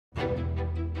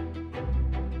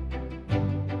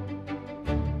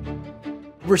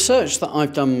Research that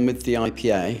I've done with the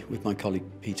IPA, with my colleague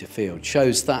Peter Field,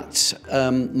 shows that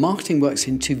marketing works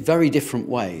in two very different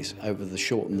ways over the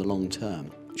short and the long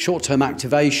term. Short-term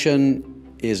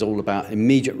activation is all about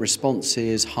immediate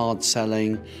responses, hard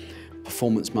selling,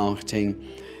 performance marketing.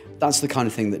 That's the kind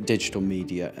of thing that digital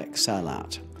media excel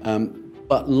at.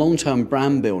 But long-term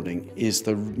brand building is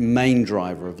the main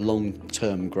driver of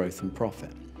long-term growth and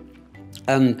profit.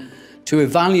 And to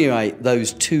evaluate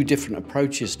those two different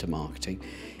approaches to marketing,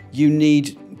 you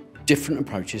need different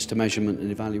approaches to measurement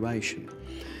and evaluation.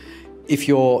 If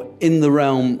you're in the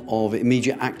realm of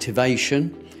immediate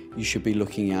activation, you should be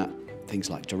looking at things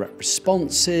like direct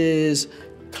responses,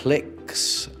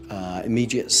 clicks,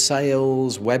 immediate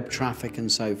sales, web traffic,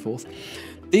 and so forth.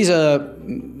 These are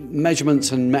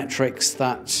measurements and metrics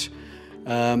that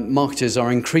marketers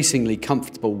are increasingly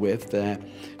comfortable with. They're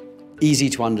easy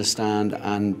to understand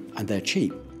and they're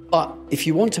cheap. But if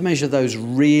you want to measure those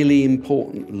really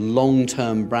important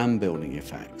long-term brand building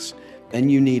effects, then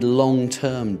you need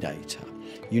long-term data.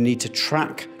 You need to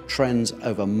track trends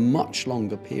over much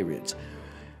longer periods,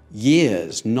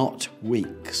 years, not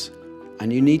weeks.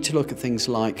 And you need to look at things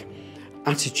like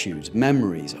attitudes,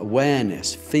 memories,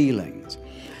 awareness, feelings.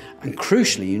 And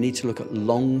crucially, you need to look at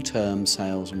long-term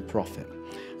sales and profit.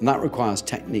 And that requires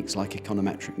techniques like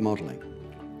econometric modeling.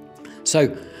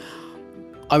 So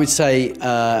I would say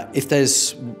if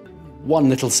there's one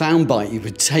little soundbite you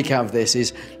would take out of this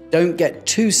is don't get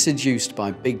too seduced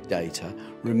by big data.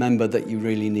 Remember that you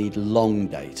really need long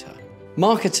data.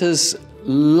 Marketers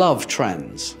love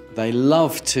trends. They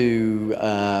love to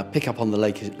pick up on the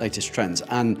latest trends.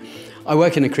 And I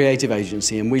work in a creative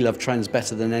agency and we love trends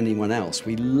better than anyone else.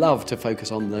 We love to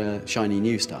focus on the shiny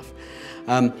new stuff.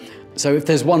 So if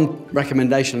there's one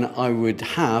recommendation I would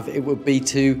have, it would be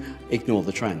to ignore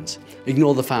the trends.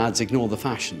 Ignore the fads, ignore the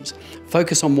fashions.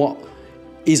 Focus on what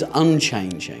is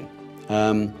unchanging.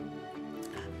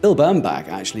 Bill Bernbach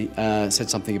actually said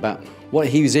something about what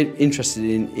he was interested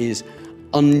in is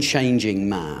unchanging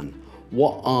man.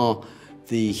 What are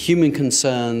the human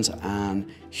concerns and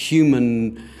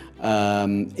human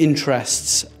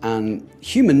interests and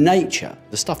human nature,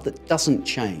 the stuff that doesn't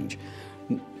change.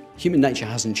 Human nature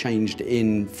hasn't changed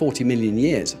in 40 million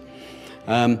years.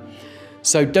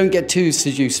 So don't get too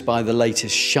seduced by the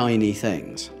latest shiny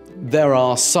things. There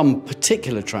are some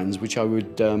particular trends which I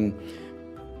would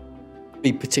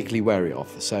be particularly wary of.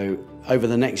 So over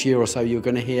the next year or so, you're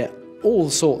going to hear all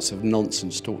sorts of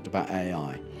nonsense talked about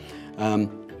AI.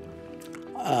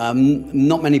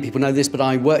 Not many people know this, but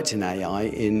I worked in AI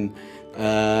in,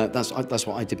 that's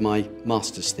what I did my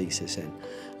master's thesis in.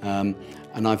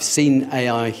 And I've seen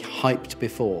AI hyped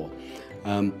before.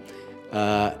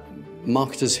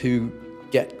 Marketers who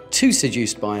get too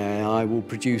seduced by AI will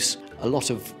produce a lot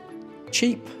of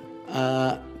cheap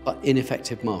but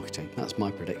ineffective marketing. That's my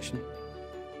prediction.